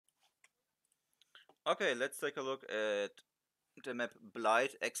Okay, let's take a look at the map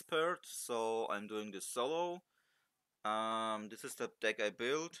Blight Expert. So I'm doing this solo. This is the deck I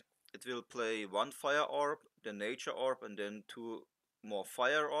built. It will play one fire orb, the nature orb, and then two more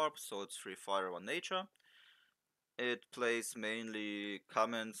fire orbs. So it's 3 fire, 1 nature. It plays mainly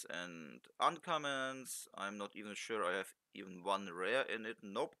commons and uncommons. I'm not even sure I have even one rare in it.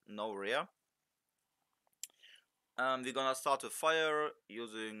 Nope, no rare. We're gonna start with fire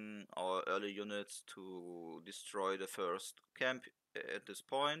using our early units to destroy the first camp at this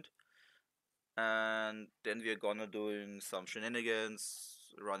point. And then we're gonna doing some shenanigans,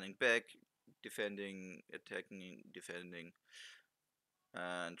 running back, defending, attacking, defending,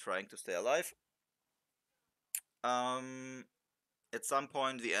 and trying to stay alive. Um, at some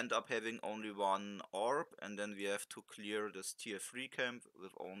point we end up having only one orb, and then we have to clear this tier 3 camp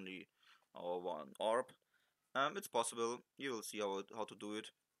with only our one orb. It's possible. You will see how to do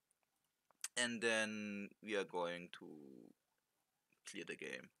it, and then we are going to clear the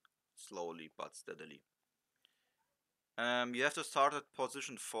game slowly but steadily. You have to start at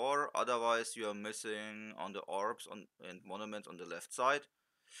position 4, otherwise you are missing on the orbs and monuments on the left side.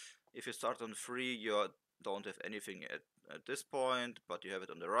 If you start on 3, you don't have anything at this point, but you have it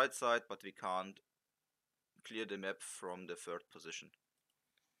on the right side, but we can't clear the map from the 3rd position.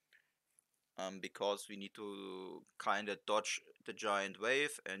 Because we need to kinda dodge the giant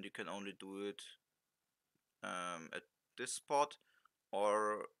wave, and you can only do it at this spot,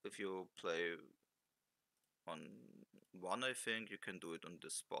 or if you play on 1, I think you can do it on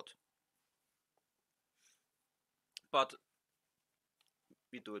this spot. But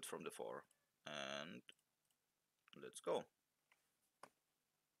we do it from the 4, and let's go.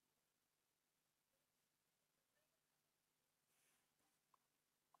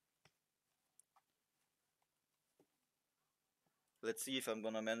 Let's see if I'm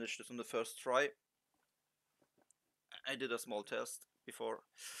gonna manage this on the first try. I did a small test before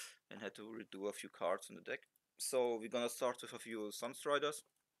and had to redo a few cards in the deck. So we're gonna start with a few Sunstriders.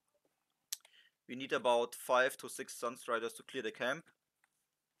 We need about 5 to 6 Sunstriders to clear the camp.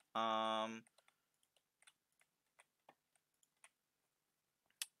 And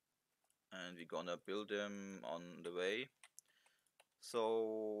we're gonna build them on the way.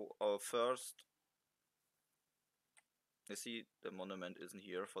 So our first, you see the monument isn't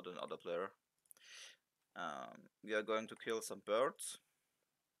here for the other player. We are going to kill some birds,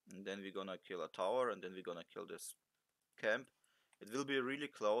 and then we're gonna kill a tower, and then we're gonna kill this camp. It will be really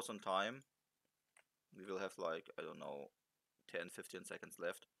close on time. We will have like, I don't know, 10-15 seconds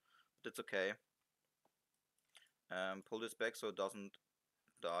left, but it's okay. Pull this back so it doesn't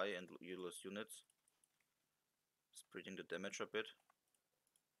die and you lose units. Spreading the damage a bit.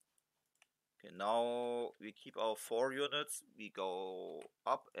 Okay, now we keep our 4 units. We go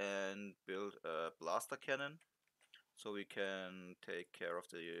up and build a blaster cannon, so we can take care of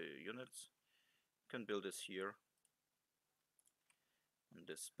the units. We can build this here in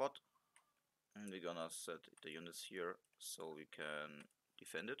this spot, and we're gonna set the units here so we can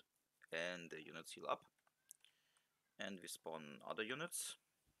defend it, and the units heal up, and we spawn other units.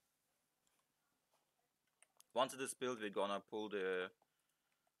 Once it is built, we're gonna pull the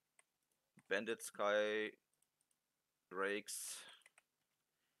bandit sky rakes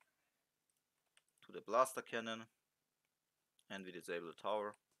to the blaster cannon, and we disable the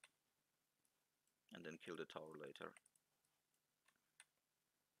tower, and then kill the tower later.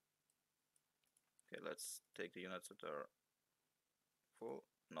 Okay, let's take the units that are full.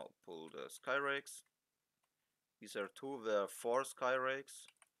 Now pull the sky rakes. These are 2, there are 4 sky rakes.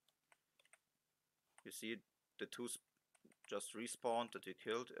 You see the 2 just respawned that we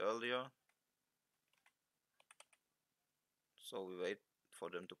killed earlier. So we wait for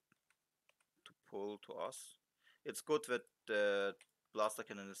them to pull to us. It's good that the blaster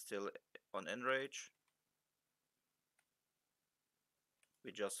cannon is still on enrage.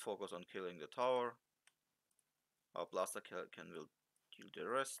 We just focus on killing the tower. Our blaster cannon will deal the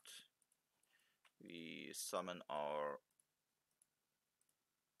rest. We summon our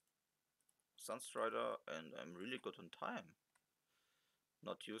Sunstrider, and I'm really good on time.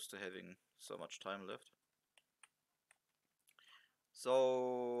 Not used to having so much time left.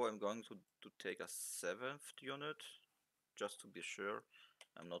 So I'm going to take a 7th unit, just to be sure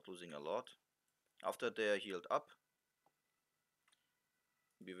I'm not losing a lot. After they are healed up,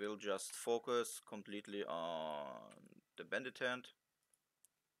 we will just focus completely on the bandit tent.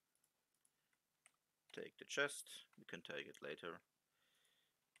 Take the chest, we can take it later.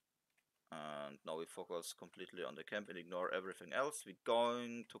 And now we focus completely on the camp and ignore everything else. We're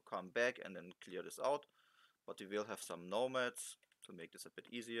going to come back and then clear this out, but we will have some nomads to make this a bit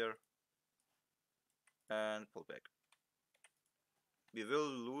easier. and pull back. We will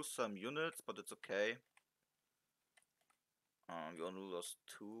lose some units, but it's okay. We only lost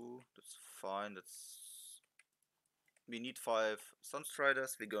 2. That's fine. We need 5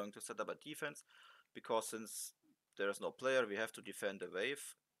 Sunstriders. We're going to set up a defense because since there is no player, we have to defend the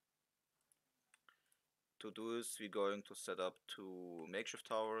wave. To do this, we're going to set up 2 makeshift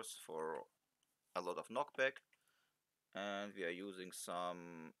towers for a lot of knockback, and we are using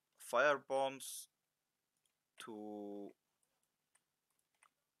some fire bombs to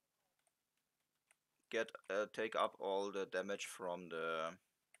take up all the damage from the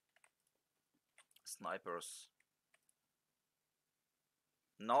snipers.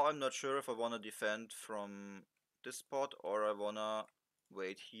 Now I'm not sure if I wanna defend from this spot or I wanna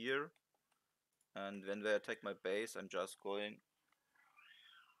wait here, and when they attack my base I'm just going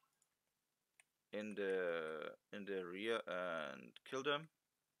in the rear and kill them.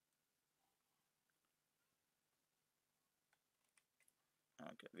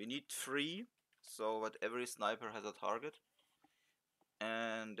 Okay, we need 3 so that every sniper has a target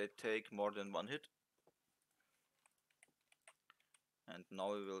and they take more than 1 hit. And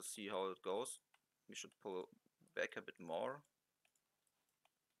now we will see how it goes. We should pull back a bit more.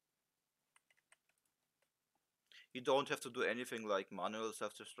 You don't have to do anything like manual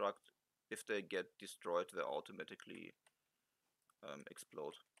self-destruct. If they get destroyed, they automatically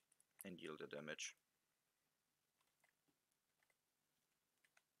explode and deal the damage.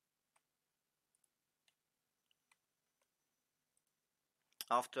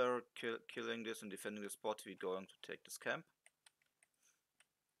 After killing this and defending the spot, we're going to take this camp.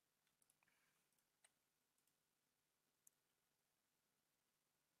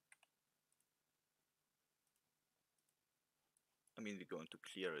 I mean, we're going to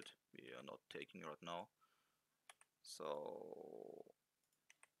clear it. We are not taking it right now. So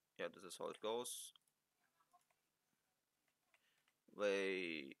yeah, this is how it goes.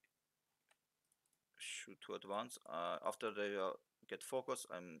 They shoot to advance. After they get focus,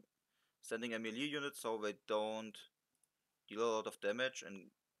 I'm sending a melee unit so they don't deal a lot of damage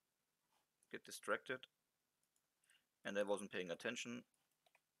and get distracted. And I wasn't paying attention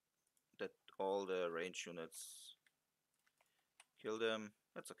that all the range units kill them.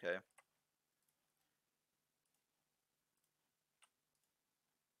 That's okay.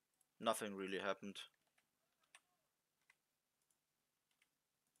 Nothing really happened.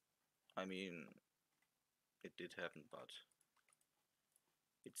 I mean, it did happen, but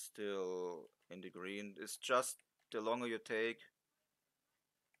it's still in the green. It's just the longer you take,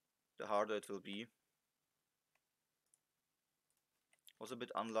 the harder it will be. Was a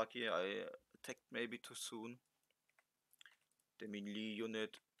bit unlucky. I attacked maybe too soon. The melee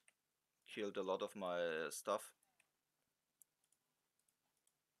unit killed a lot of my stuff.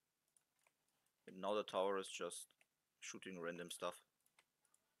 And now the tower is just shooting random stuff.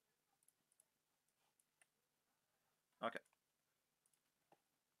 Okay.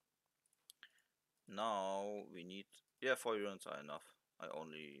 Now we need, yeah, 4 units are enough. I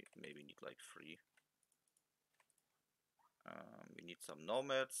only maybe need like 3. We need some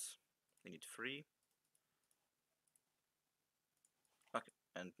nomads. We need 3. Okay,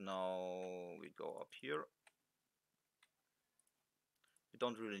 and now we go up here. We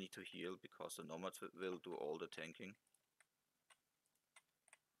don't really need to heal because the nomads will do all the tanking.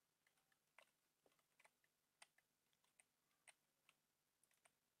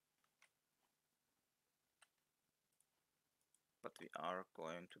 But we are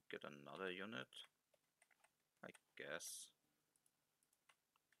going to get another unit, I guess.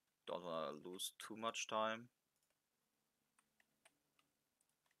 Don't want to lose too much time.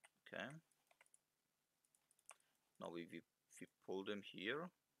 Okay. Now we pull them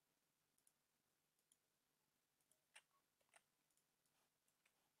here.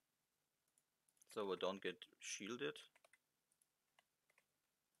 So we don't get shielded.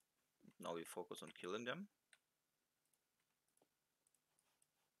 Now we focus on killing them.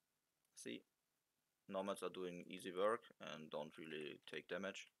 See, nomads are doing easy work and don't really take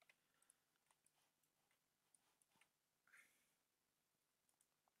damage.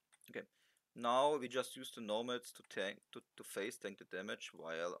 Okay, now we just use the nomads to tank to face tank the damage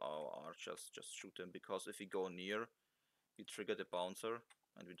while our archers just shoot them, because if we go near, we trigger the bouncer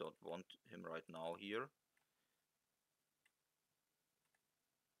and we don't want him right now here.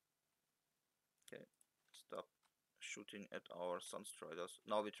 Okay, stop shooting at our Sunstriders.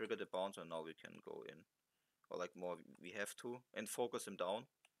 Now we trigger the bouncer and now we can go in. Or like more, we have to, and focus him down.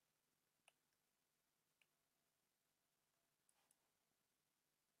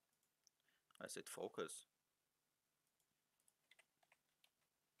 I said focus.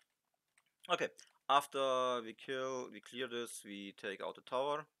 Okay, after we clear this, we take out the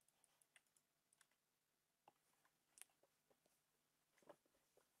tower.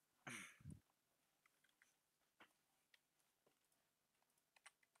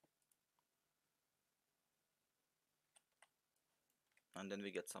 And then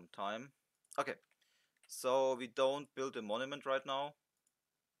we get some time. Okay, so we don't build a monument right now.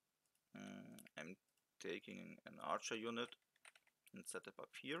 I'm taking an archer unit and set it up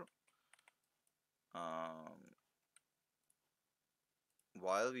here.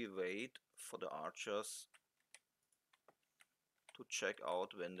 While we wait for the archers to check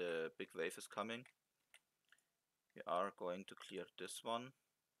out when the big wave is coming, we are going to clear this one.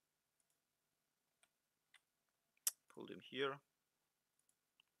 Pull them here.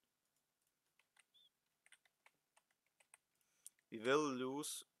 We will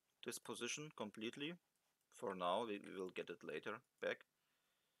lose this position completely. For now, we will get it later back.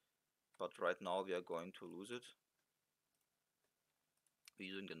 But right now we are going to lose it. We're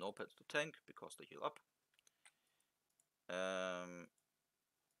using the notepads to tank because they heal up.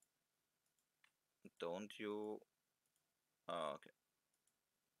 Don't you? Okay.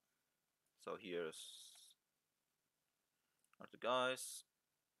 So here's are the guys.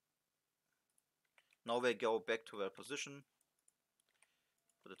 Now they go back to their position,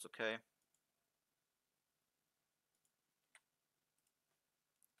 but it's okay.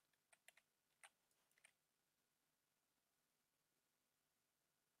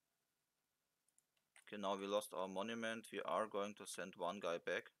 Okay, now we lost our monument. We are going to send one guy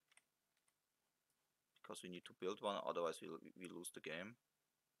back because we need to build one, otherwise we lose the game.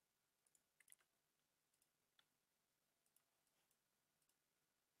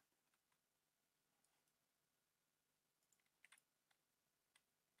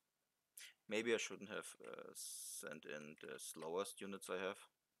 Maybe I shouldn't have sent in the slowest units I have,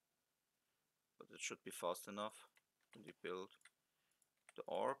 but it should be fast enough. And we build the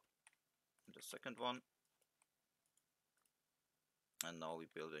orb, and the second one, and now we're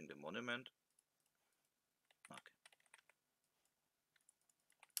building the monument. Okay.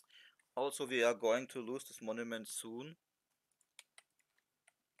 Also, we are going to lose this monument soon.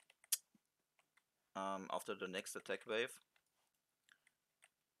 After the next attack wave.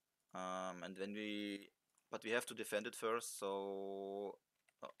 And then but we have to defend it first, so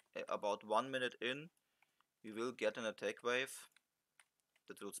about 1 minute in, we will get an attack wave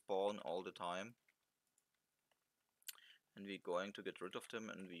that will spawn all the time. And we're going to get rid of them,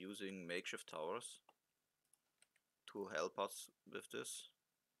 and we're using makeshift towers to help us with this.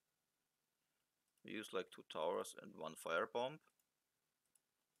 We use like 2 towers and 1 firebomb.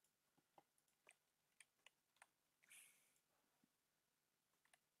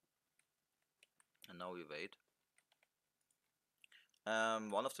 And now we wait.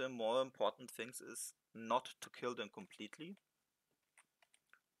 One of the more important things is not to kill them completely,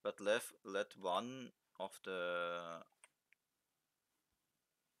 but let one of the...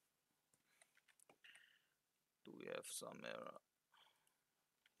 Do we have some error?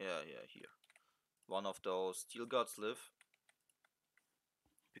 Yeah, here. One of those steel guards live.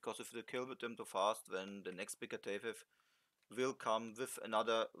 Because if you kill them too fast, then the next big attack wave will come with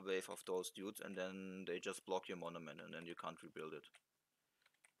another wave of those dudes, and then they just block your monument, and then you can't rebuild it.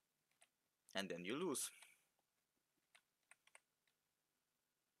 And then you lose.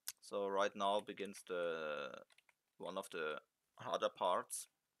 So right now begins one of the harder parts.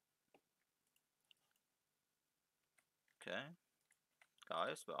 Okay,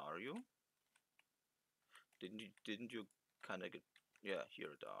 guys, where are you? Didn't you kind of get... Yeah,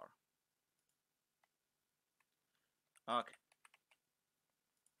 here they are. Okay.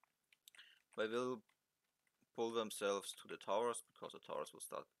 They will pull themselves to the towers because the towers will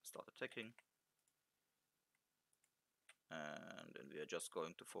start attacking. And then we are just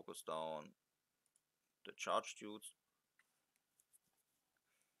going to focus down the charge dudes.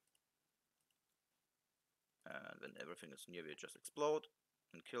 And when everything is near, we just explode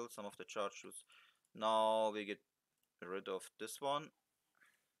and kill some of the charge dudes. Now we get rid of this one.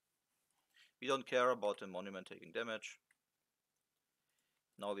 We don't care about the monument taking damage.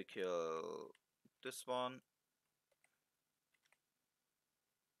 Now we kill this one.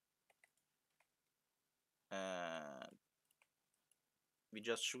 And we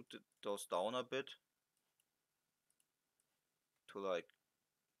just shoot those down a bit to like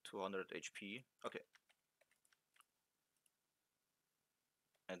 200 HP. Okay.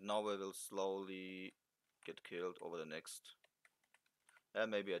 And now we will slowly get killed over the next...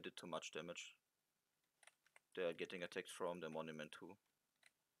 maybe I did too much damage. They are getting attacked from the monument too.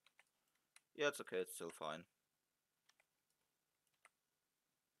 Yeah, it's okay, it's still fine.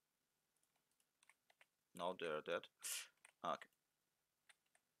 now they're dead. Okay.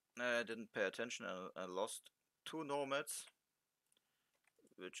 I didn't pay attention and I lost 2 nomads,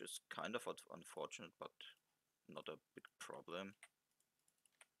 which is kind of unfortunate, but not a big problem.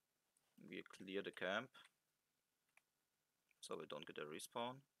 We clear the camp, so we don't get a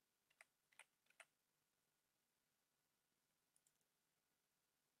respawn.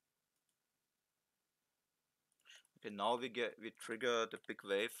 Okay, now we trigger the big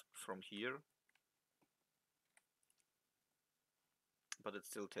wave from here, but it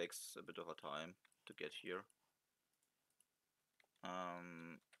still takes a bit of a time to get here.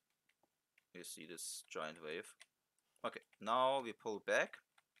 You see this giant wave. Okay, now we pull back.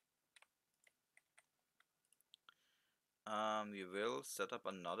 We will set up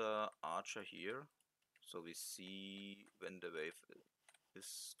another archer here, so we see when the wave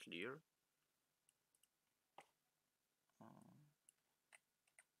is clear.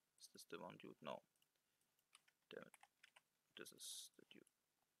 Is this the one dude? No. Damn it. This is the dude.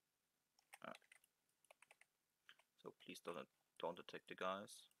 So please don't attack the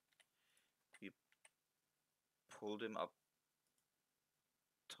guys. We pull them up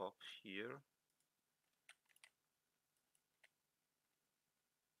top here.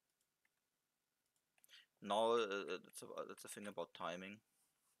 Now it's a thing about timing.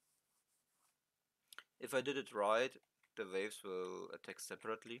 If I did it right, the waves will attack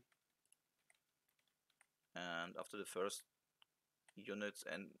separately, and after the first units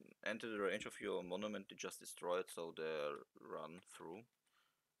enter the range of your monument, you just destroy it, so they run through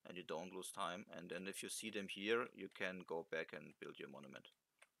and you don't lose time. And then if you see them here, you can go back and build your monument.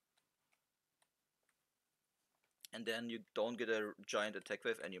 And then you don't get a giant attack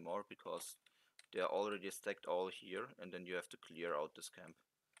wave anymore because they are already stacked all here, and then you have to clear out this camp.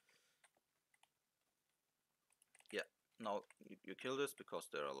 Yeah, now you kill this because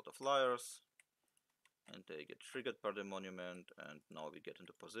there are a lot of liars and they get triggered by the monument, and now we get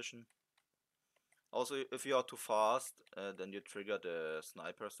into position. Also, if you are too fast, then you trigger the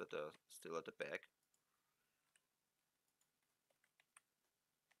snipers that are still at the back.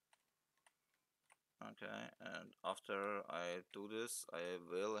 Okay, and after I do this, I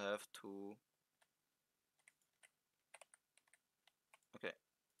will have to... Okay.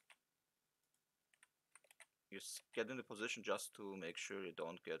 You get in the position just to make sure you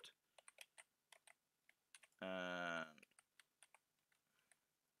don't get...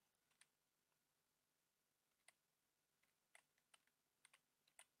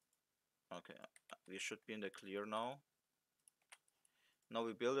 Okay, we should be in the clear now. Now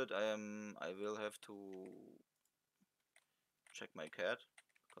we build it. I will have to check my cat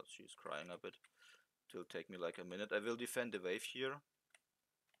because she's crying a bit. It will take me like a minute. I will defend the wave here,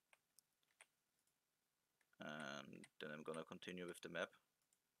 and then I'm gonna continue with the map.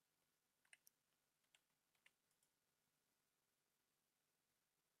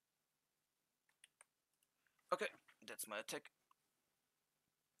 Okay, that's my attack.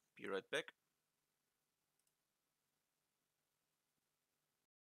 Be right back.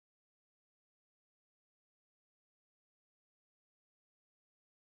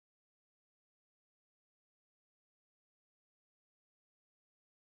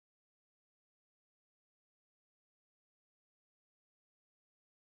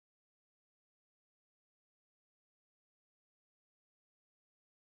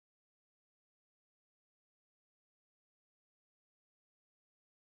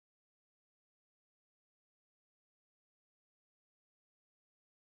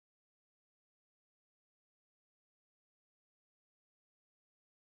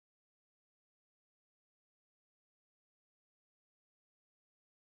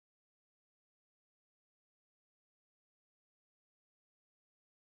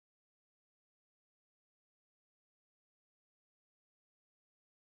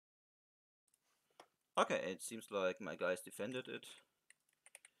 Okay, it seems like my guys defended it.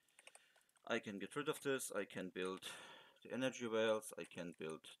 I can get rid of this. I can build the energy wells. I can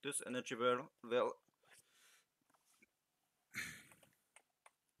build this energy well.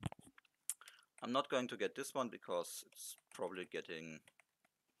 I'm not going to get this one because it's probably getting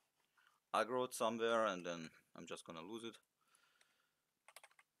aggroed somewhere, and then I'm just gonna lose it.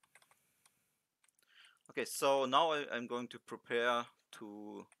 Okay, so now I'm going to prepare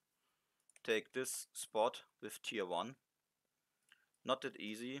to take this spot with tier 1. Not that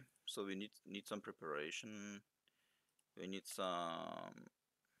easy, so we need some preparation. We need some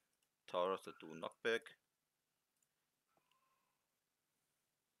towers that do knockback.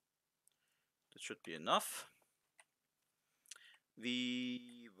 That should be enough.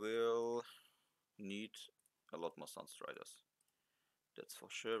 We will need a lot more Sunstriders. That's for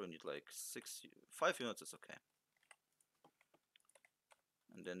sure. We need like 5 units is okay.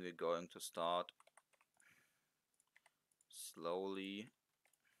 And then we're going to start slowly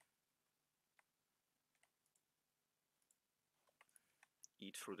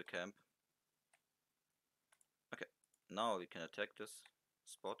eat through the camp. Okay, now we can attack this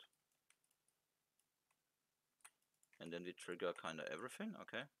spot. And then we trigger kinda everything.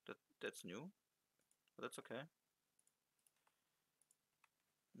 Okay, that's new. But that's okay.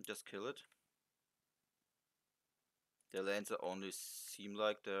 Just kill it. The lands only seem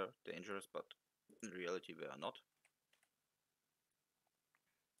like they're dangerous, but in reality they are not.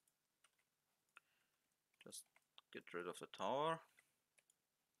 Just get rid of the tower.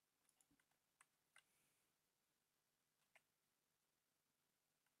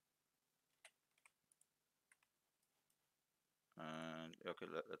 And okay,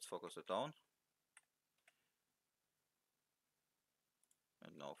 let's focus it down.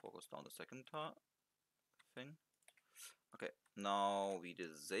 And now focus down the second thing. Okay, now we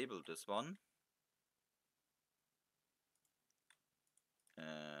disable this one.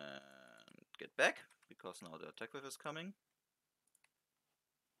 And get back, because now the attack wave is coming.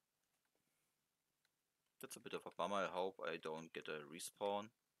 That's a bit of a bummer. I hope I don't get a respawn.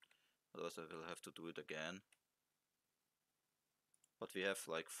 Otherwise I will have to do it again. But we have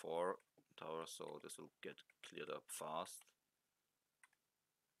like 4 towers, so this will get cleared up fast.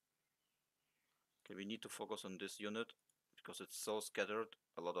 Okay, we need to focus on this unit because it's so scattered.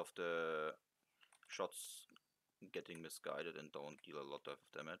 A lot of the shots getting misguided and don't deal a lot of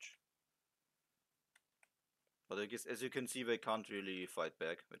damage. But I guess, as you can see, they can't really fight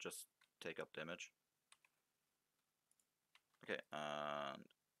back. They just take up damage. Okay, and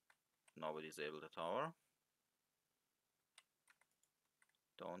now we disable the tower.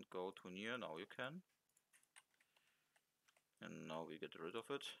 Don't go too near. Now you can. And now we get rid of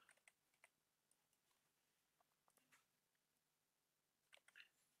it.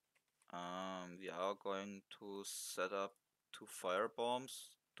 We are going to set up 2 fire bombs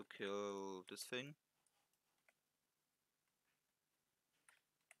to kill this thing.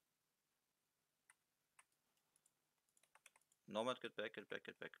 Nomad, get back, get back,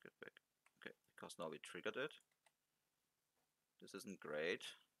 get back, get back. Okay, because now we triggered it. This isn't great.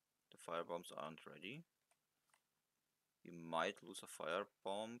 The fire bombs aren't ready. We might lose a fire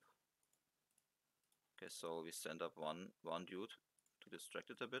bomb. Okay, so we send up one dude to distract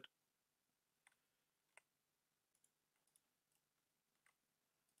it a bit.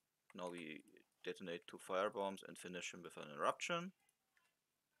 Now we detonate 2 fire bombs and finish him with an eruption.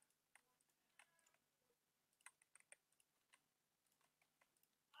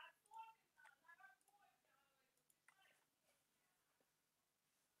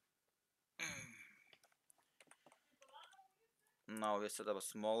 Now we set up a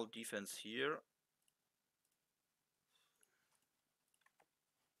small defense here.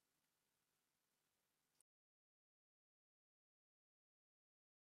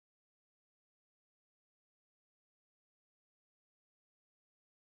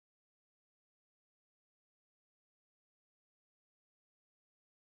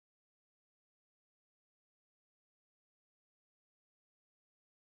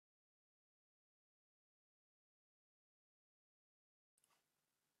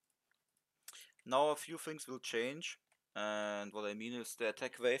 Now a few things will change, and what I mean is the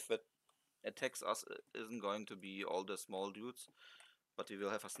attack wave that attacks us isn't going to be all the small dudes, but we will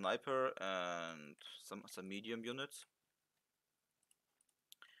have a sniper and some medium units.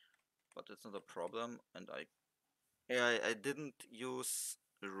 But it's not a problem, and I didn't use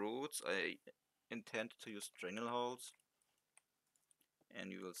roots. I intend to use strangleholds,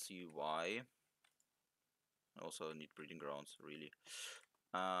 and you will see why. I also need breeding grounds, really.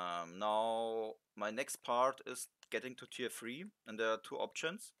 Now my next part is getting to tier 3, and there are 2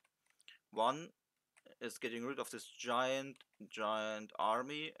 options. One is getting rid of this giant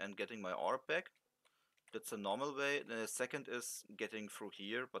army and getting my orb back. That's a normal way. The second is getting through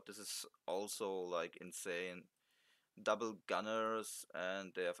here, but this is also like insane. Double gunners,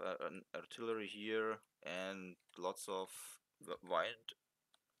 and they have an artillery here and lots of wild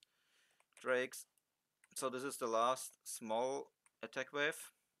drakes. So this is the last small attack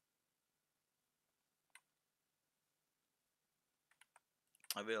wave.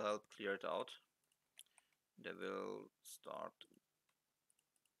 I will help clear it out. They will start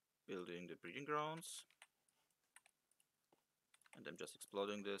building the breeding grounds, and I'm just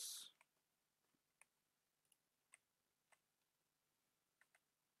exploding this.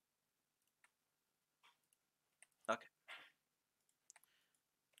 Okay.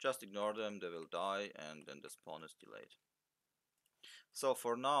 Just ignore them, they will die, and then the spawn is delayed. So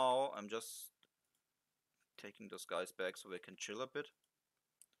for now, I'm just taking those guys back so they can chill a bit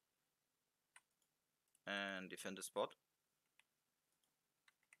and defend the spot.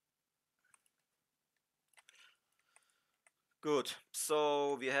 Good.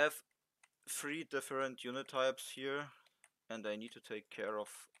 So we have 3 different unit types here, and I need to take care of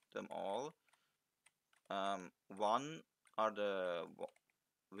them all. One are the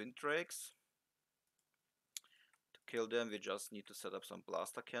wind drakes. To kill them, we just need to set up some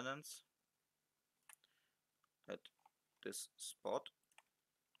blaster cannons at this spot.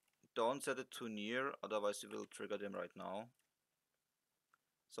 Don't set it too near, otherwise you will trigger them right now.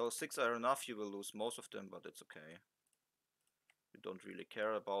 So 6 are enough, you will lose most of them, but it's okay. You don't really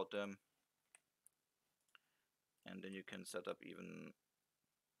care about them. And then you can set up even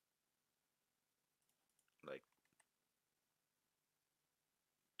like,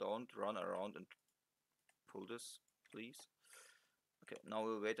 don't run around and pull this, please. Okay, now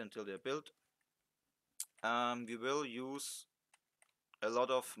we'll wait until they're built. We will use a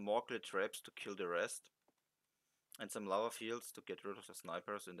lot of Morglet traps to kill the rest, and some lava fields to get rid of the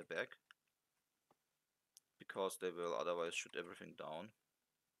snipers in the back, because they will otherwise shoot everything down.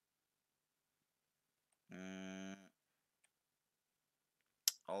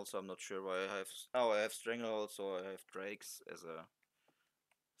 Also, I'm not sure why I have... Oh, I have Stranglehold, so I have Drakes as a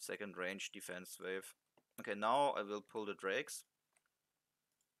second range defense wave. Okay, now I will pull the Drakes.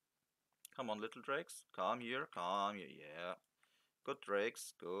 Come on, little Drakes. Come here, yeah. Good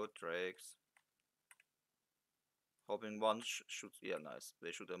Drakes, good Drakes. Hoping one shoots... Yeah, nice.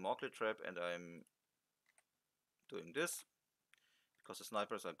 They shoot a Morglet trap, and I'm doing this, because the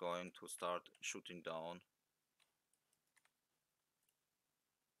snipers are going to start shooting down.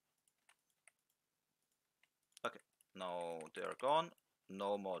 Okay, now they're gone.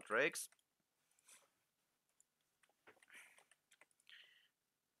 No more Drakes.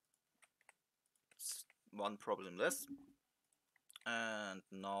 It's one problem less. And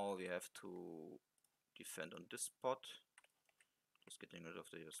now we have to defend on this spot. Just getting rid of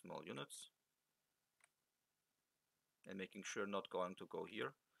the small units. And making sure not going to go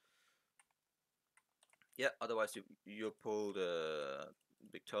here. Yeah, otherwise you pull the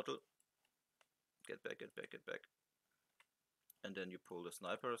big turtle. Get back, get back, get back. And then you pull the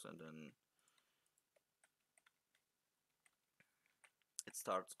snipers, and then it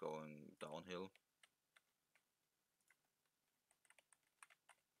starts going downhill.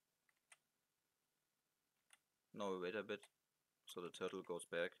 Now we wait a bit, so the turtle goes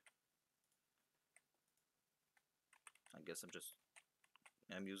back. I guess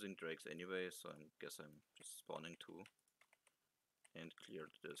I'm using drakes anyway, so I guess I'm just spawning 2 and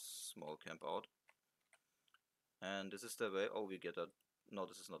cleared this small camp out. And this is the way... Oh, we get a... No,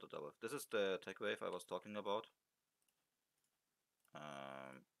 this is not a double. This is the tech wave I was talking about.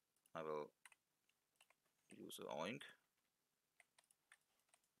 I will use an oink.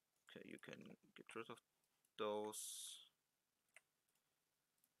 Okay, you can get rid of those.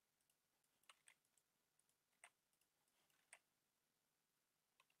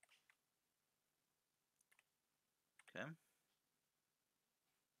 Okay.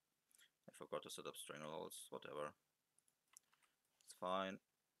 I forgot to set up strangleholds, whatever. It's fine.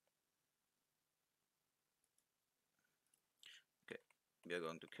 Okay, we are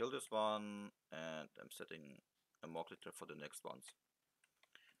going to kill this one, and I'm setting a Morglet trap for the next ones.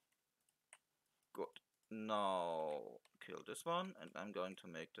 Good. Now kill this one, and I'm going to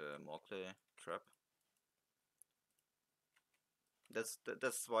make the Morglet trap.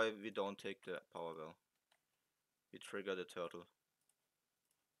 That's why we don't take the power well. We trigger the turtle.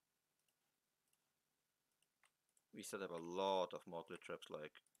 We set up a lot of Morglet traps,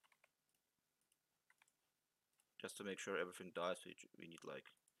 like, just to make sure everything dies. We need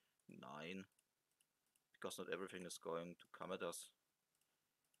like 9, because not everything is going to come at us.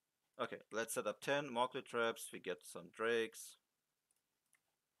 Okay, let's set up 10 Morglet traps. We get some drakes,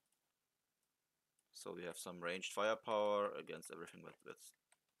 so we have some ranged firepower against everything that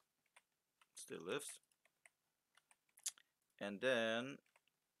still lives. And then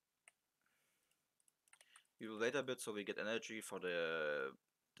we will wait a bit so we get energy for the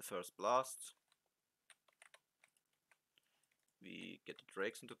first blast. We get the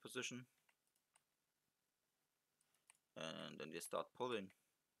drakes into position, and then we start pulling.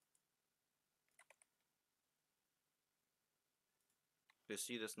 You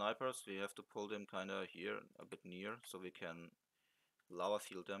see the snipers, we have to pull them kinda here, a bit near, so we can lava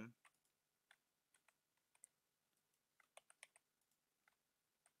field them.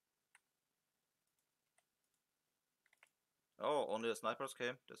 Oh, only the snipers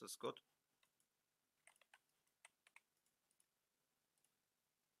came, this is good.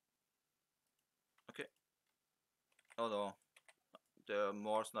 Oh no, there are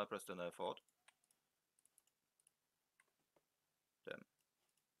more snipers than I thought. Damn.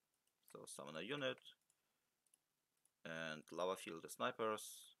 So summon a unit and lava field the snipers.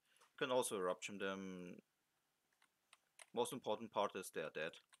 You can also eruption them. Most important part is they are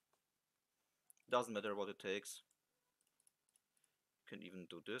dead. Doesn't matter what it takes. You can even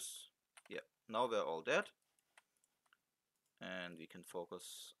do this. Yeah, now they're all dead. And we can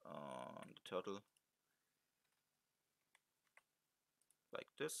focus on the turtle. Like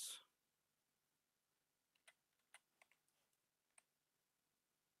this.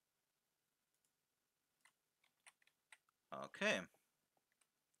 Okay.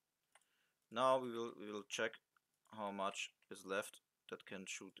 Now we will check how much is left that can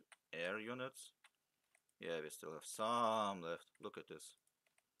shoot air units. Yeah, we still have some left. Look at this.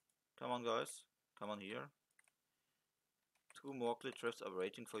 Come on, guys. Come on here. 2 more clit traps are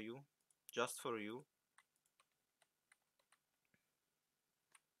waiting for you. Just for you.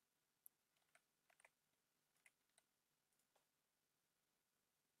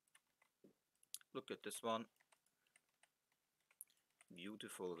 Look at this one.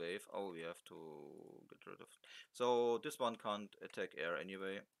 Beautiful wave. Oh, we have to get rid of. So this one can't attack air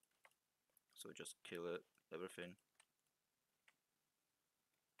anyway. So just kill it, everything.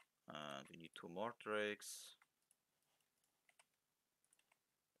 And we need 2 more drakes.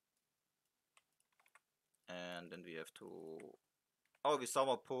 And then we have to. Oh, we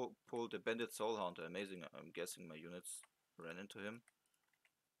somehow pulled the Bandit Soul Hunter. Amazing. I'm guessing my units ran into him.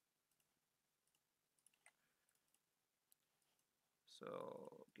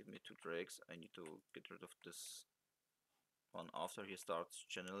 So give me 2 drakes. I need to get rid of this one after he starts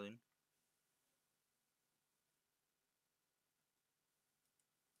channeling.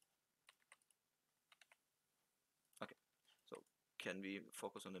 Okay, so can we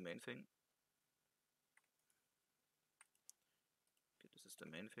focus on the main thing? Okay, this is the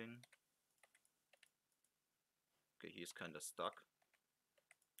main thing. Okay, he's kind of stuck.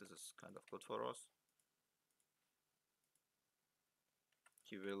 This is kind of good for us.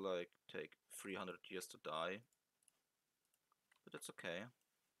 He will like take 300 years to die, but that's okay.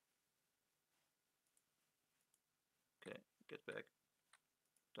 Okay, get back.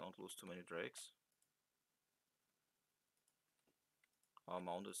 Don't lose too many drakes. Our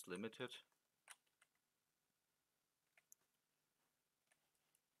amount is limited.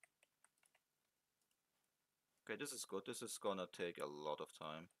 Okay, this is good. This is gonna take a lot of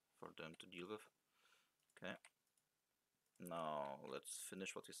time for them to deal with. Okay. Now let's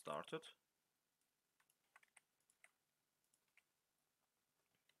finish what he started.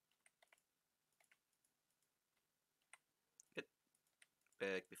 Get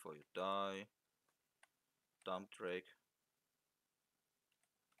back before you die. Dump Drake.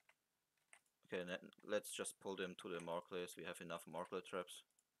 Okay, let's just pull them to the Markleys. We have enough Markley traps.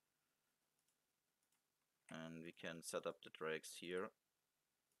 And we can set up the Drakes here.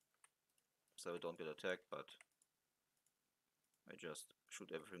 So we don't get attacked, but I just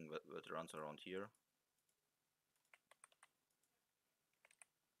shoot everything that runs around here.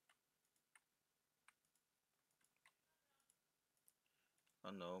 Oh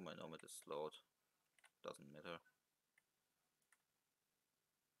no, my nomad is slowed. Doesn't matter.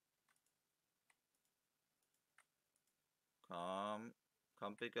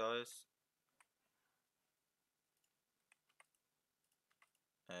 Come big guys.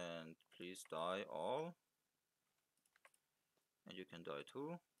 And please die all. And you can die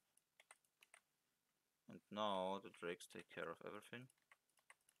too. And now the drakes take care of everything.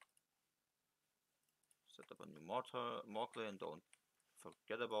 Set up a new Morkley and don't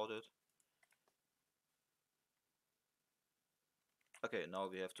forget about it. Okay, now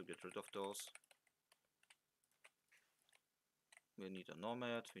we have to get rid of those. We need a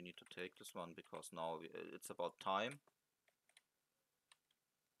nomad, we need to take this one because now it's about time.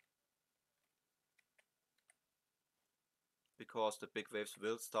 Because the big waves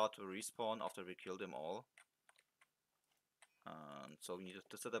will start to respawn after we kill them all. And so we need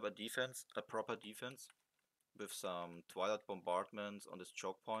to set up a defense, a proper defense, with some Twilight bombardments on this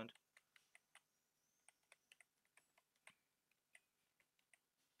choke point.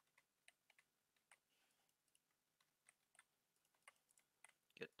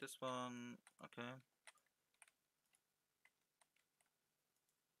 Get this one, okay.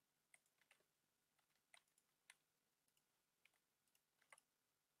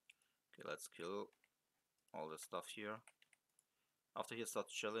 Okay, let's kill all the stuff here. After he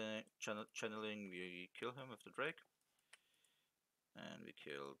starts channeling, we kill him with the Drake. And we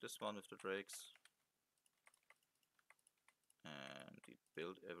kill this one with the Drakes. And we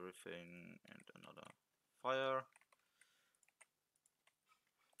build everything and another fire.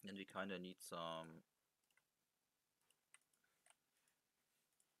 Then we kinda need some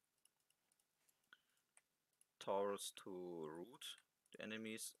towers to root the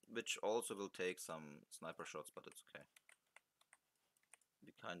enemies, which also will take some sniper shots, but it's okay.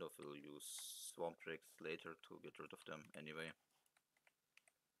 We kind of will use swamp drakes later to get rid of them anyway.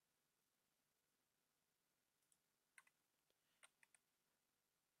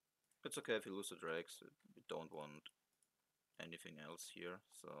 It's okay if we lose the drakes, we don't want anything else here.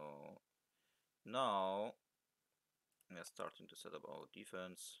 So now we are starting to set up our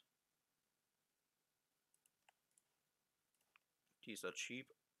defense. These are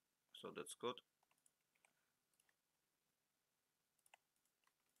cheap, so that's good.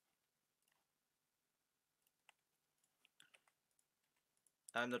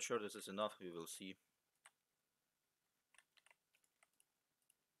 I'm not sure this is enough, we will see.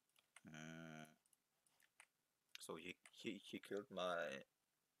 So he killed my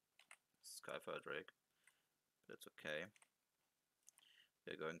Skyfire Drake. That's okay.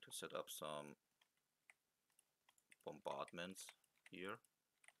 We're going to set up some bombardments here.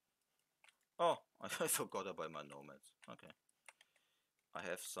 Oh, I forgot about my nomads. Okay. I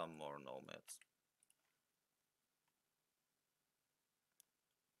have some more nomads.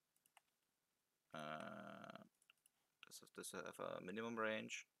 Does this have a minimum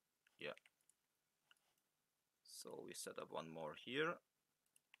range? Yeah. So we set up one more here,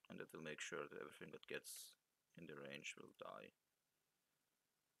 and that will make sure that everything that gets in the range will die.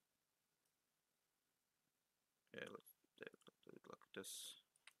 Yeah, let's do it like this.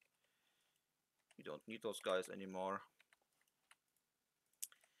 We don't need those guys anymore.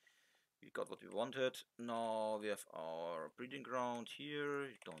 We got what we wanted. Now we have our breeding ground here.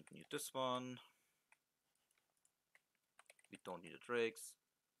 We don't need this one. We don't need the drakes.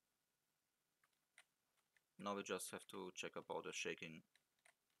 Now we just have to check about the shaking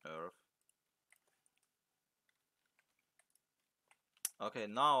earth. Okay,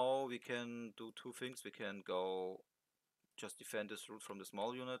 now we can do two things. We can go just defend this route from the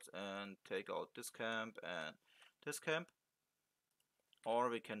small units and take out this camp and this camp. Or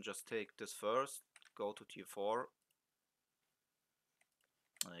we can just take this first, go to tier 4.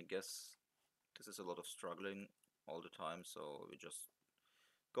 I guess this is a lot of struggling all the time, so we just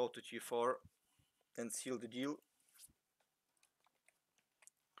go to tier 4 and seal the deal.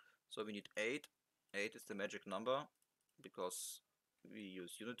 So we need 8. 8 is the magic number because we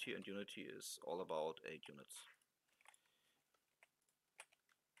use unity, and unity is all about 8 units.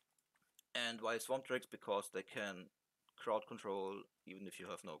 And why swamp drakes? Because they can crowd control even if you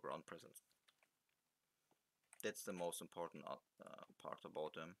have no ground presence. That's the most important part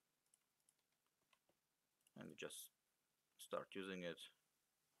about them. And we just start using it.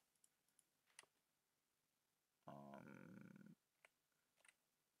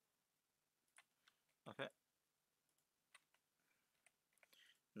 Okay.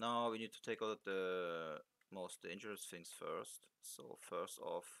 Now we need to take out the most dangerous things first. So first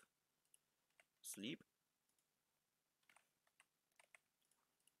off, sleep.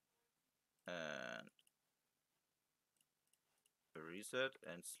 And reset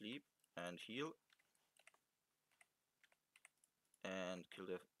and sleep and heal. And kill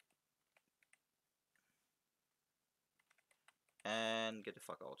the... and get the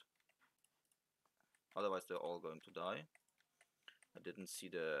fuck out. Otherwise they're all going to die. I didn't see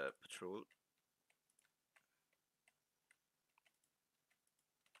the patrol.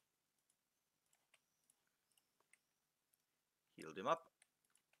 Heal them up.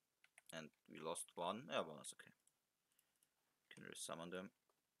 And we lost one. Yeah, one is okay. Can resummon them.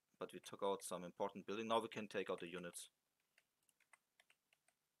 But we took out some important building. Now we can take out the units.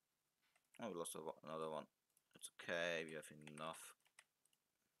 Oh, we lost another one. It's okay, we have enough.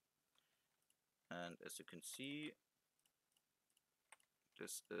 And as you can see,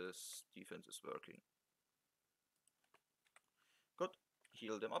 defense is working. Good.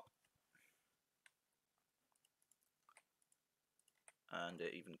 Heal them up. And they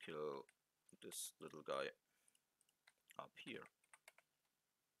even kill this little guy up here.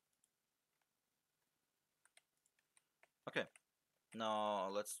 Okay. Now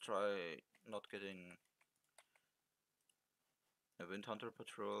let's try not getting a Wind Hunter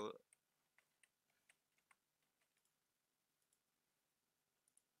patrol.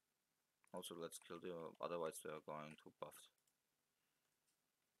 Also, let's kill them, otherwise they are going to buff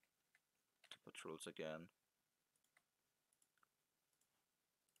the patrols again.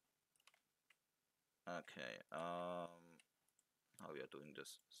 Okay, how we are doing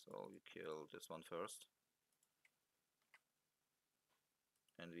this? So we kill this one first.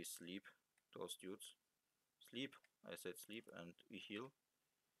 And we sleep those dudes. Sleep, I said sleep, and we heal.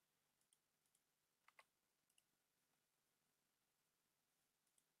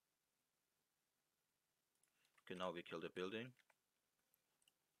 Okay, now we kill the building.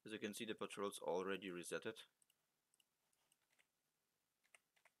 As you can see, the patrol's already resetted.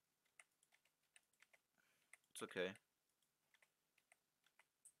 It's okay.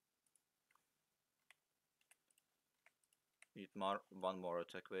 Need one more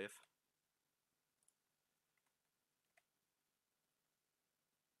attack wave.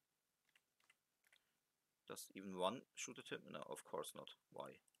 Does even one shoot at him? No, of course not. Why?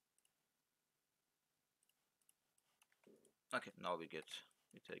 Okay, now we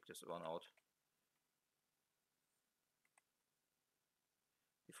take this one out.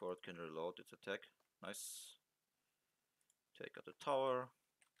 Before it can reload its attack. Nice. Take out the tower.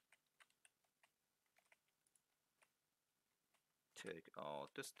 Take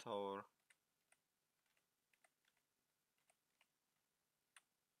out this tower.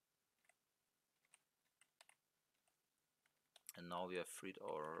 And now we have freed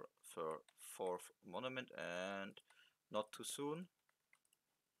our fourth monument, and not too soon.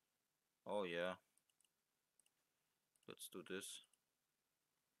 Oh yeah. Let's do this.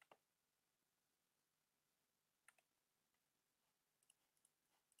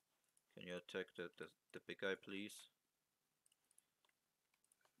 Can you attack the big guy, please?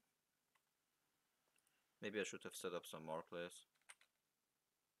 Maybe I should have set up some more players.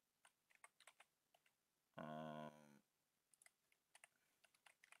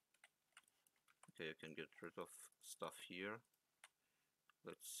 Okay, you can get rid of stuff here.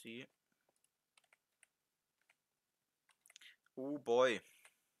 Let's see. Oh boy.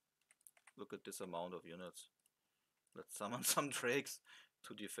 Look at this amount of units. Let's summon some drakes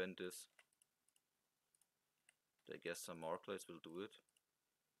to defend this. I guess some more plays will do it.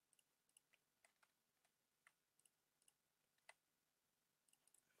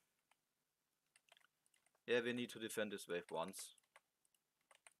 Yeah, we need to defend this wave once.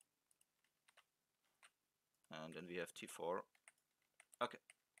 And then we have T4. Okay.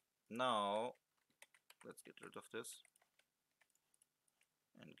 Now, let's get rid of this.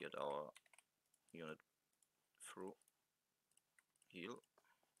 And get our unit through. Heal.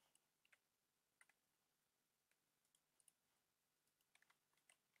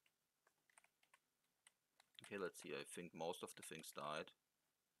 Okay, let's see. I think most of the things died.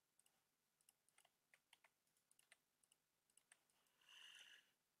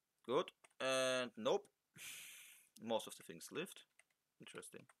 Good. And nope. Most of the things lived.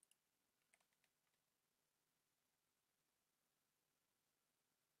 Interesting.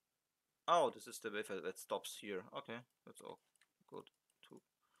 Oh, this is the wave that stops here. Okay, that's all good too.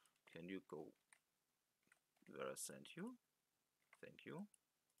 Can you go where I sent you? Thank you.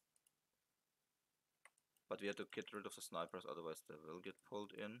 But we have to get rid of the snipers, otherwise they will get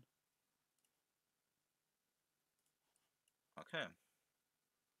pulled in. Okay.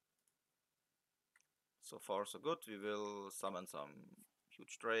 So far so good. We will summon some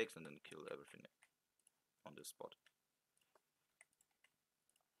huge drakes and then kill everything on this spot.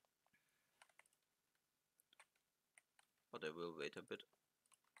 But I will wait a bit.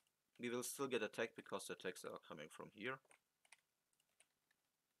 We will still get attacked because the attacks are coming from here.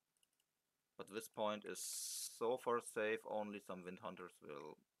 But this point is so far safe, only some wind hunters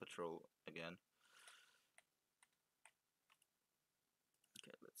will patrol again.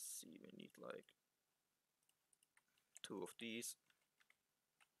 Okay, let's see, we need like 2 of these.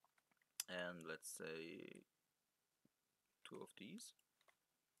 And let's say 2 of these.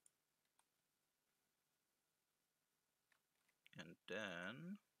 And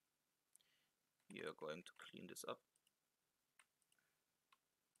then we are going to clean this up.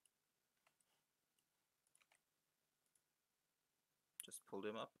 Just pull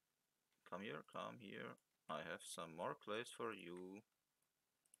them up. Come here, come here. I have some more clays for you.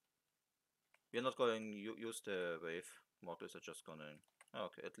 We are not going to use the wave. Mortals are just gonna...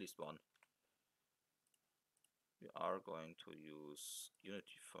 Okay, at least one. We are going to use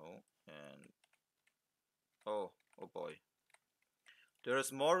Unity Foe and... Oh boy. There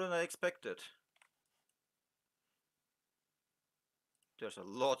is more than I expected. There's a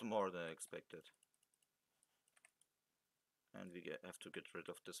lot more than I expected. And we have to get rid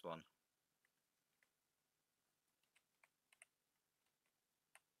of this one.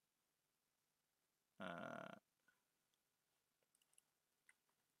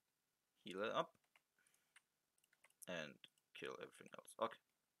 Heal it up. And kill everything else. Okay.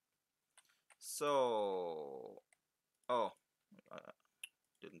 So... Oh. I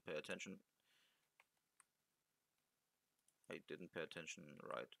didn't pay attention. I didn't pay attention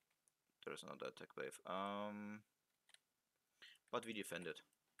right. There's another attack wave. But we defended.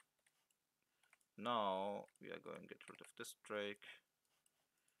 Now we are going to get rid of this drake.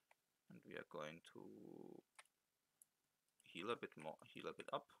 And we are going to heal a bit more, heal a bit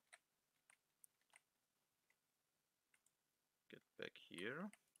up. Get back here.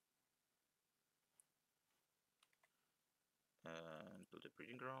 And build a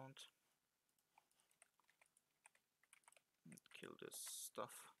breeding ground. And kill this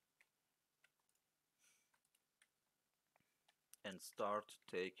stuff. And start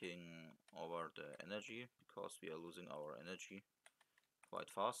taking over the energy, because we are losing our energy quite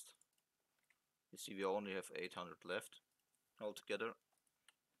fast. You see, we only have 800 left altogether.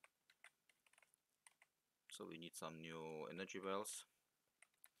 So we need some new energy wells.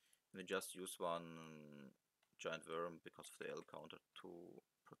 We just use one giant worm because of the L counter to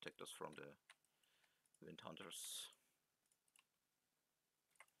protect us from the wind hunters.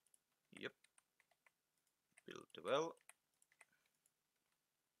 Yep. Build the well.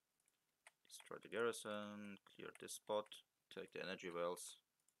 Destroy the garrison. Clear this spot. Take the energy wells.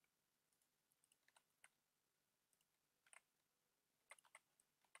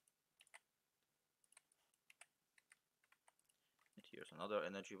 And here's another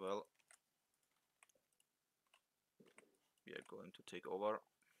energy well. We are going to take over.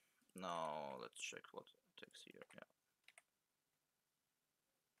 Now let's check what takes here. Yeah.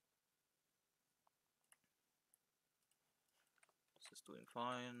 This is doing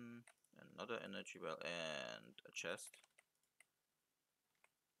fine. Another energy well and a chest.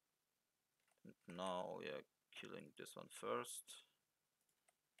 And now we are killing this one first.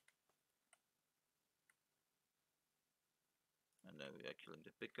 And then we are killing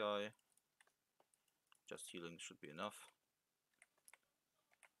the big guy. Just healing should be enough.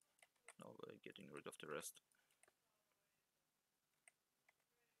 Now we're getting rid of the rest.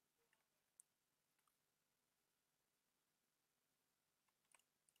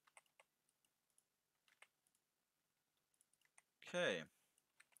 Okay.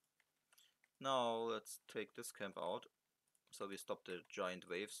 Now let's take this camp out. So we stop the giant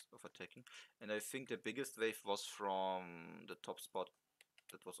waves of attacking. And I think the biggest wave was from the top spot.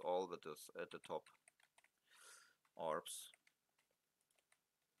 That was all that is at the top. Orbs.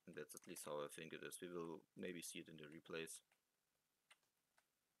 And that's at least how I think it is. We will maybe see it in the replays.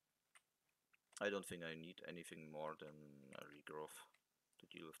 I don't think I need anything more than a regrowth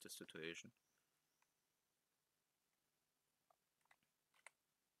to deal with this situation.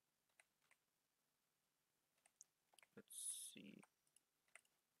 Let's see.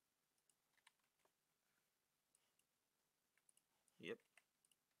 Yep.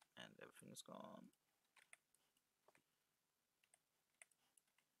 And everything is gone.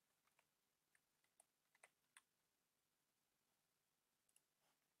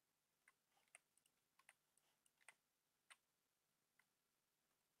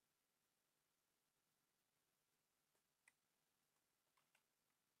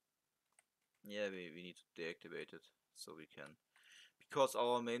 Yeah, we need to deactivate it so we can. Because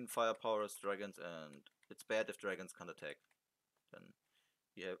our main firepower is dragons, and it's bad if dragons can't attack. Then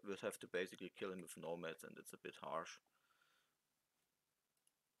we'll have to basically kill him with nomads, and it's a bit harsh.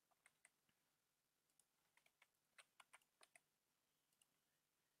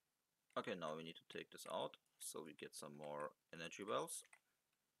 Okay, now we need to take this out so we get some more energy wells.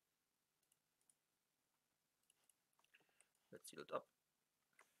 Let's heal it up.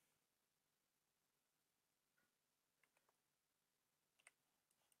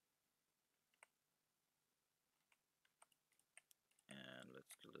 And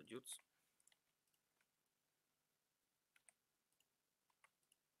let's kill the dudes.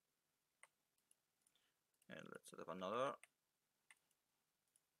 And let's set up another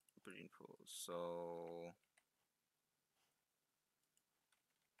breeding pool. So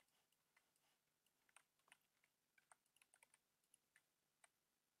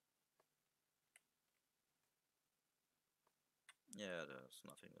yeah, there's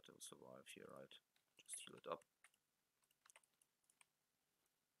nothing that will survive here, right? Just heal it up.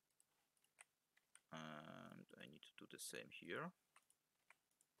 And I need to do the same here.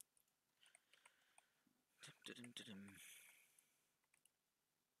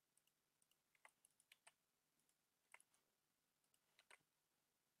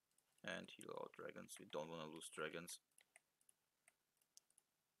 And heal our dragons. We don't want to lose dragons.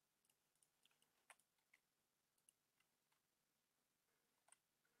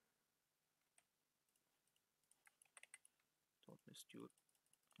 Don't miss dude.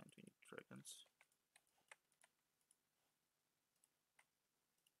 And we need dragons.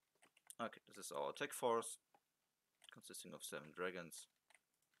 Okay, this is our attack force, consisting of 7 dragons.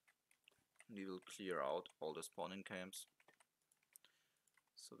 We will clear out all the spawning camps,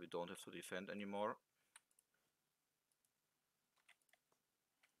 so we don't have to defend anymore.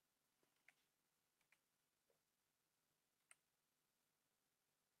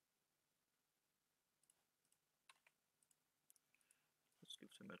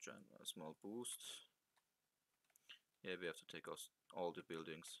 Give him a small boost. Yeah, we have to take out all the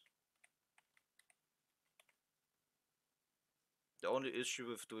buildings. The only issue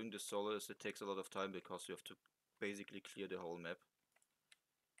with doing this solo is it takes a lot of time because you have to basically clear the whole map.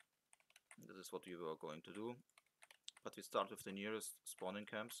 This is what we were going to do. But we start with the nearest spawning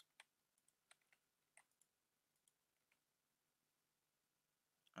camps.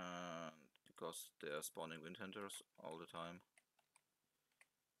 And because they are spawning wind hunters all the time.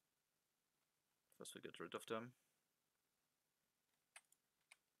 First we get rid of them.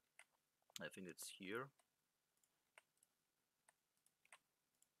 I think it's here.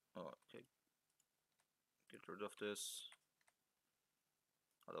 Oh, okay. Get rid of this.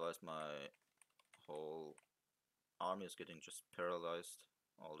 Otherwise my whole army is getting just paralyzed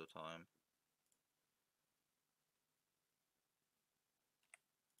all the time.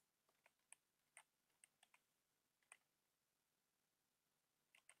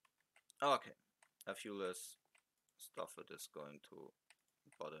 Okay, a few less stuff that is going to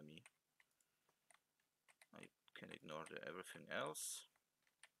bother me. I can ignore everything else.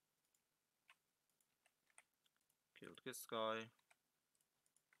 Killed this guy.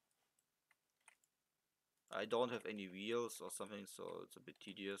 I don't have any wheels or something, so it's a bit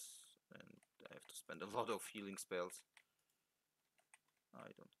tedious and I have to spend a lot of healing spells.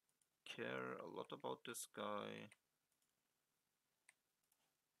 I don't care a lot about this guy.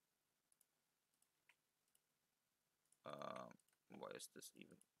 Why is this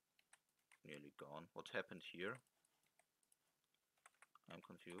even nearly gone? What happened here? I'm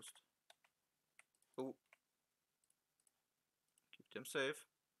confused. Oh, keep them safe.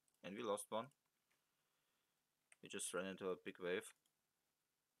 And we lost one. We just ran into a big wave.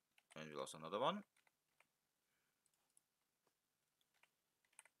 And we lost another one.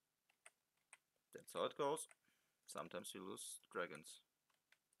 That's how it goes. Sometimes you lose dragons.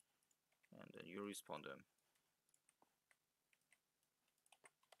 And then you respawn them.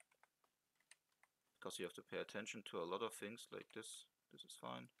 Because you have to pay attention to a lot of things like this. This is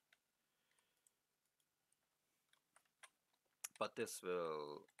fine. But this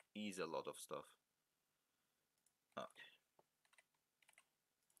will ease a lot of stuff. Okay.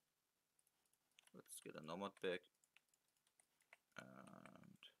 Let's get a nomad back.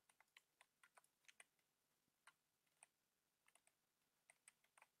 And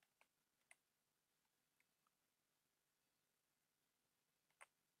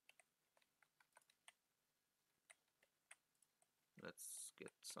let's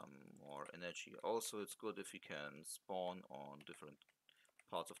get some more energy. Also, it's good if we can spawn on different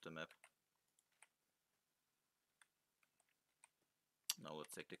parts of the map. Now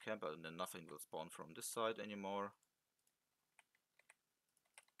let's take the camp out and then nothing will spawn from this side anymore.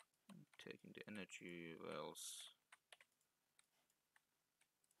 I'm taking the energy wells.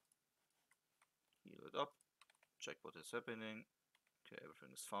 Heal it up. Check what is happening. Okay, everything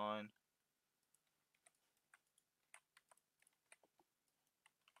is fine.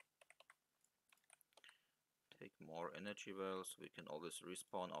 Take more energy wells. We can always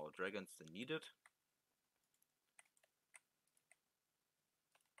respawn our dragons when needed.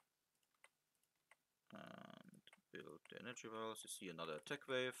 And build the energy wells. You see another attack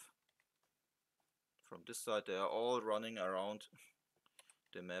wave. From this side they are all running around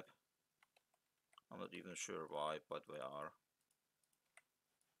the map. I'm not even sure why, but they are.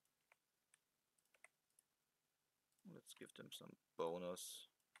 Let's give them some bonus.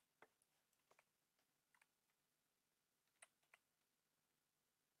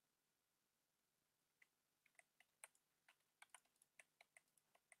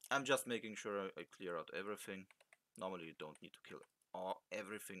 I'm just making sure I clear out everything. Normally you don't need to kill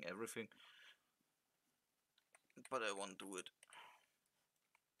everything, but I won't do it.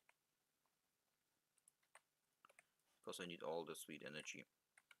 Because I need all the sweet energy.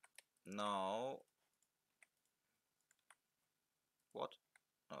 Now... What?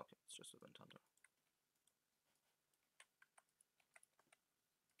 Okay, it's just a wind hunter.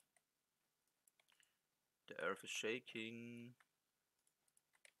 The earth is shaking.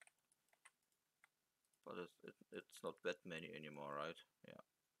 But it's not that many anymore, right? Yeah.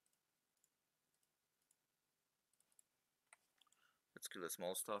 Let's kill the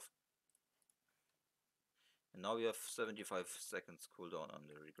small stuff. And now we have 75 seconds cooldown on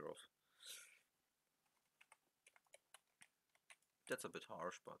the regrowth. That's a bit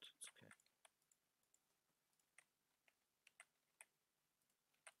harsh, but it's okay.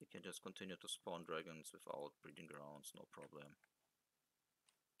 You can just continue to spawn dragons without breeding grounds, no problem.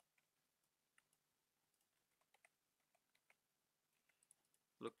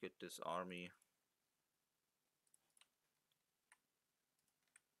 Look at this army.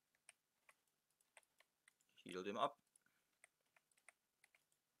 Heal them up.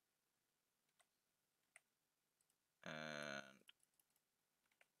 And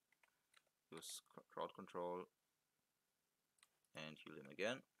use crowd control. And heal him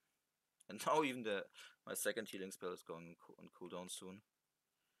again. And now even my second healing spell is going on cooldown soon.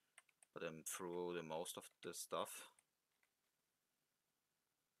 But I'm through the most of the stuff.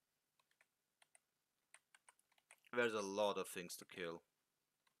 There's a lot of things to kill.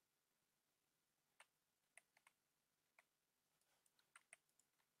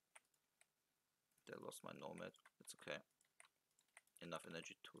 I lost my nomad. It's okay. Enough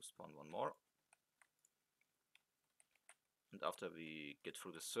energy to spawn one more. And after we get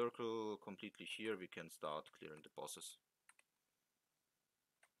through the circle completely here, we can start clearing the bosses.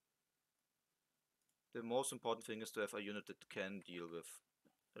 The most important thing is to have a unit that can deal with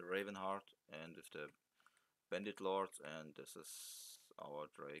the Ravenheart and with the Bandit Lords, and this is our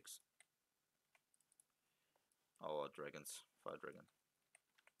drakes. Our dragons. Fire dragon.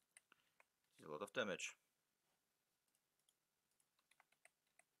 It's a lot of damage.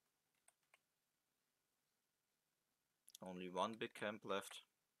 Only one big camp left.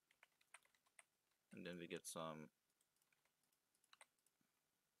 And then we get some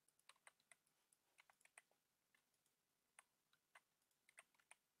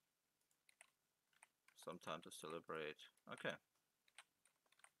time to celebrate. Okay.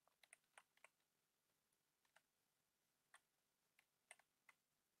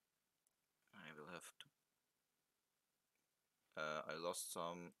 I will have to. I lost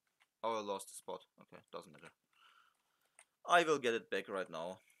some. Oh, I lost the spot. Okay, doesn't matter. I will get it back right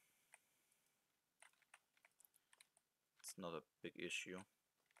now. It's not a big issue.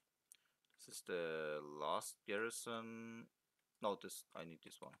 This is the last garrison. No, I need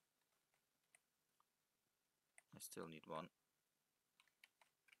this one. I still need one.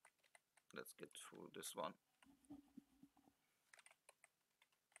 Let's get through this one.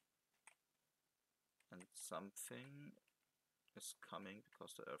 And something is coming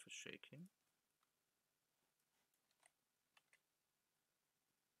because the earth is shaking.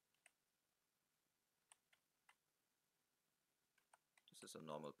 This is a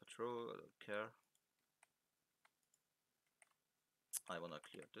normal patrol, I don't care. I wanna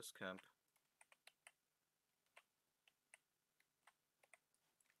clear this camp.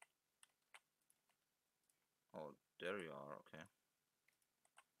 Oh, there you are, okay.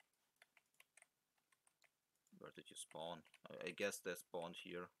 Where did you spawn? I guess they spawned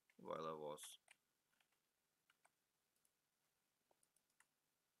here while I was.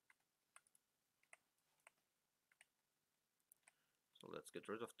 So let's get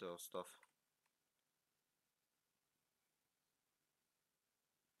rid of the stuff.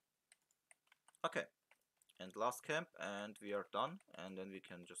 Okay, and last camp, and we are done, and then we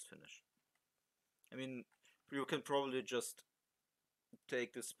can just finish. I mean, you can probably just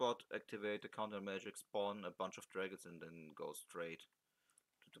take this spot, activate the counter magic, spawn a bunch of dragons, and then go straight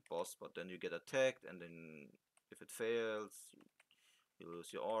to the boss. But then you get attacked, and then if it fails, you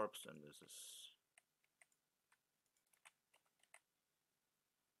lose your orbs, and this is.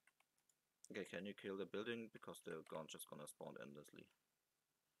 Okay, can you kill the building? Because they're just gonna spawn endlessly.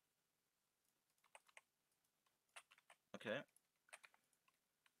 Okay.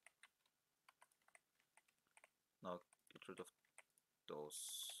 Now get rid of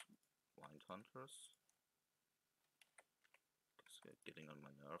those wind hunters. Because they're getting on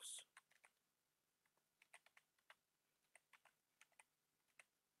my nerves.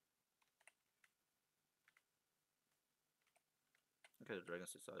 Okay, the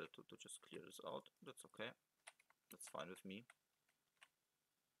dragons decided to just clear this out. That's okay. That's fine with me.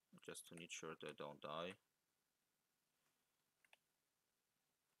 Just to need sure they don't die.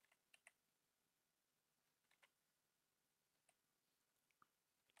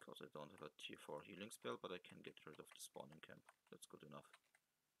 Because I don't have a tier 4 healing spell, but I can get rid of the spawning camp. That's good enough.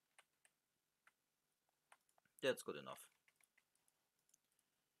 That's good enough.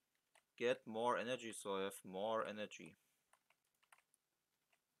 Get more energy so I have more energy.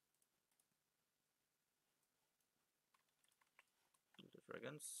 Kill the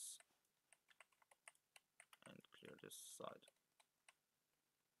dragons. And clear this side.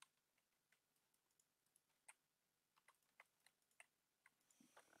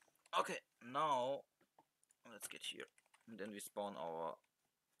 Okay, now let's get here. And then we spawn our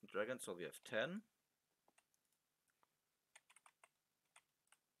dragon, so we have 10.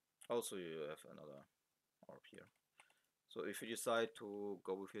 Also you have another orb here. So if you decide to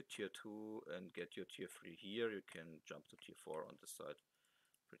go with your tier 2 and get your tier 3 here, you can jump to tier 4 on this side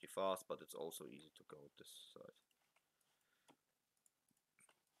pretty fast, but it's also easy to go with this side.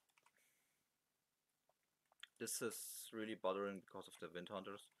 This is really bothering because of the Wind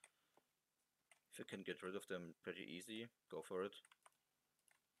Hunters. If you can get rid of them pretty easy, go for it.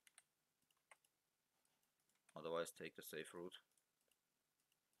 Otherwise, take the safe route.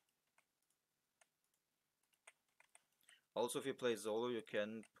 Also, if you play solo, you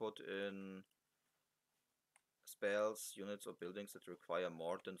can put in spells, units, or buildings that require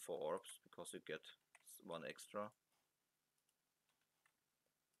more than 4 orbs, because you get 1 extra.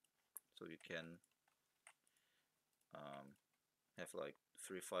 So you can have like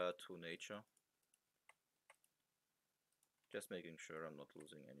 3 fire, 2 nature. Just making sure I'm not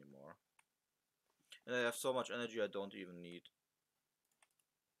losing anymore. And I have so much energy I don't even need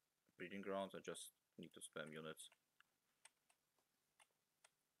breeding grounds, I just need to spam units.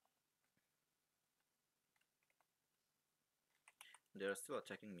 They're still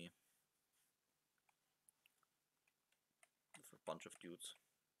attacking me with a bunch of dudes.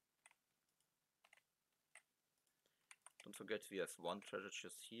 Don't forget we have 1 treasure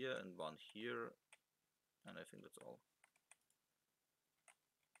chest here and 1 here, and I think that's all.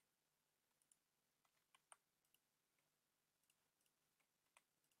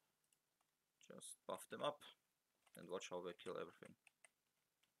 Just buff them up and watch how they kill everything.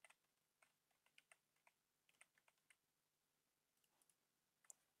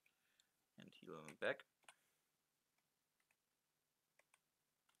 And heal them back.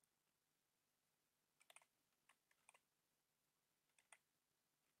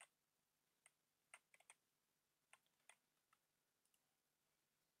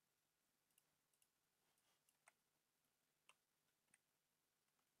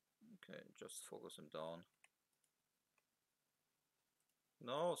 Okay, just focus him down.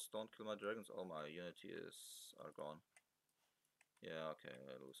 No, don't kill my dragons. Oh, my unity are gone. Yeah, okay,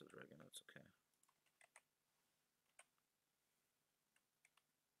 I lose a dragon, that's okay.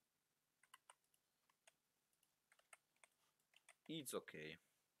 It's okay.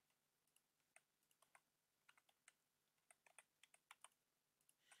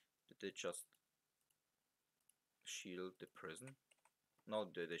 Did they just shield the prison? No,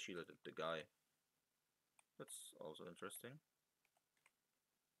 they shielded the guy. That's also interesting.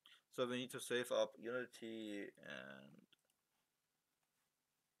 So we need to save up unity and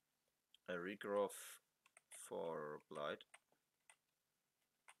a regrowth for Blight.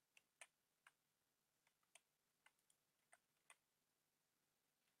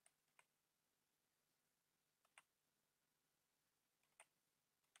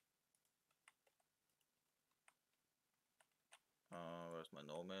 Where's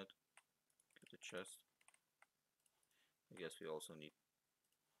my nomad? Get the chest. I guess we also need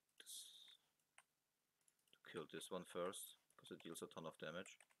this to kill this one first, because it deals a ton of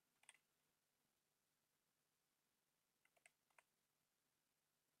damage.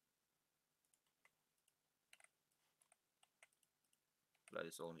 Blight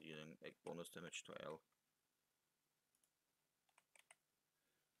is only dealing like bonus damage to L.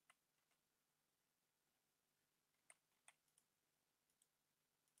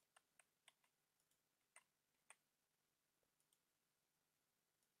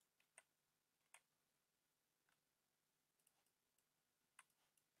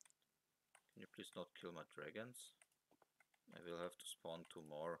 Can you please not kill my dragons? I will have to spawn 2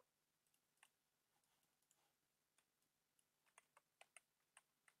 more.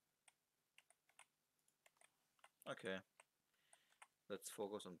 Okay. Let's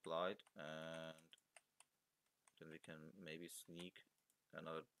focus on Blight, and then we can maybe sneak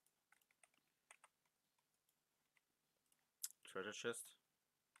another treasure chest.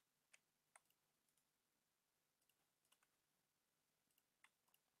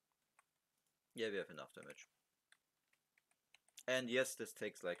 Yeah, we have enough damage. And yes, this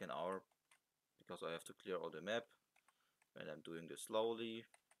takes like an hour, because I have to clear all the map, and I'm doing this slowly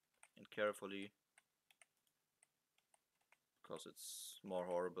and carefully, because it's more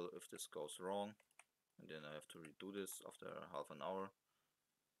horrible if this goes wrong, and then I have to redo this after half an hour.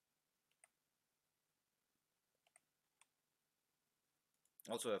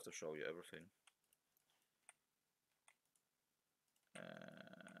 Also, I have to show you everything.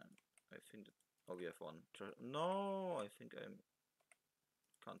 And I think that, oh, we have 1. No, I think I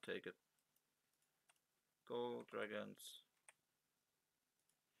can't take it. Go, dragons.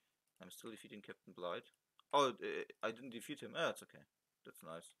 I'm still defeating Captain Blight. Oh, I didn't defeat him. Ah, that's okay. That's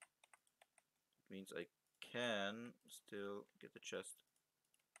nice. It means I can still get the chest.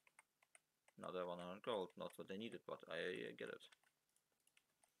 Another 100 gold. Not what I needed, but I get it.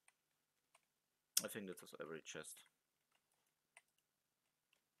 I think that was every chest.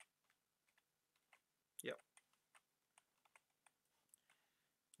 Yeah.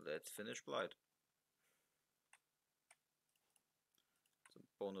 Let's finish Blight.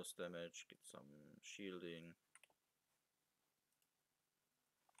 bonus damage, get some shielding.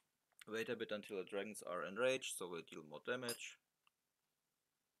 Wait a bit until the dragons are enraged, so we'll deal more damage.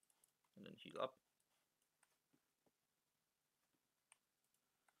 And then heal up.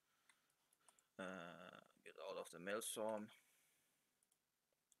 Get out of the maelstrom.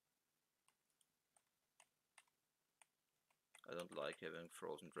 I don't like having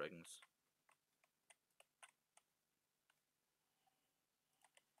frozen dragons.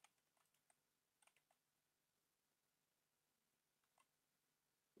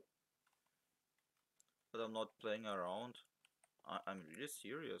 But I'm not playing around. I'm really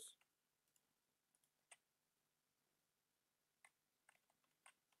serious.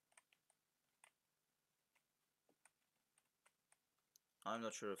 I'm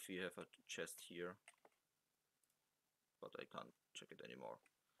not sure if we have a chest here, but I can't check it anymore.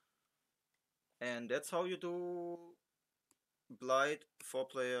 And that's how you do Blight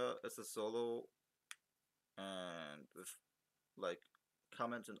 4-player as a solo, and with like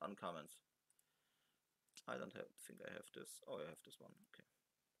comments and uncomments. I don't think I have this. Oh, I have this one. Okay,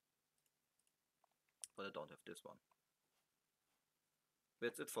 but I don't have this one.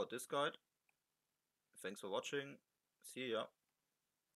 That's it for this guide. Thanks for watching. See ya.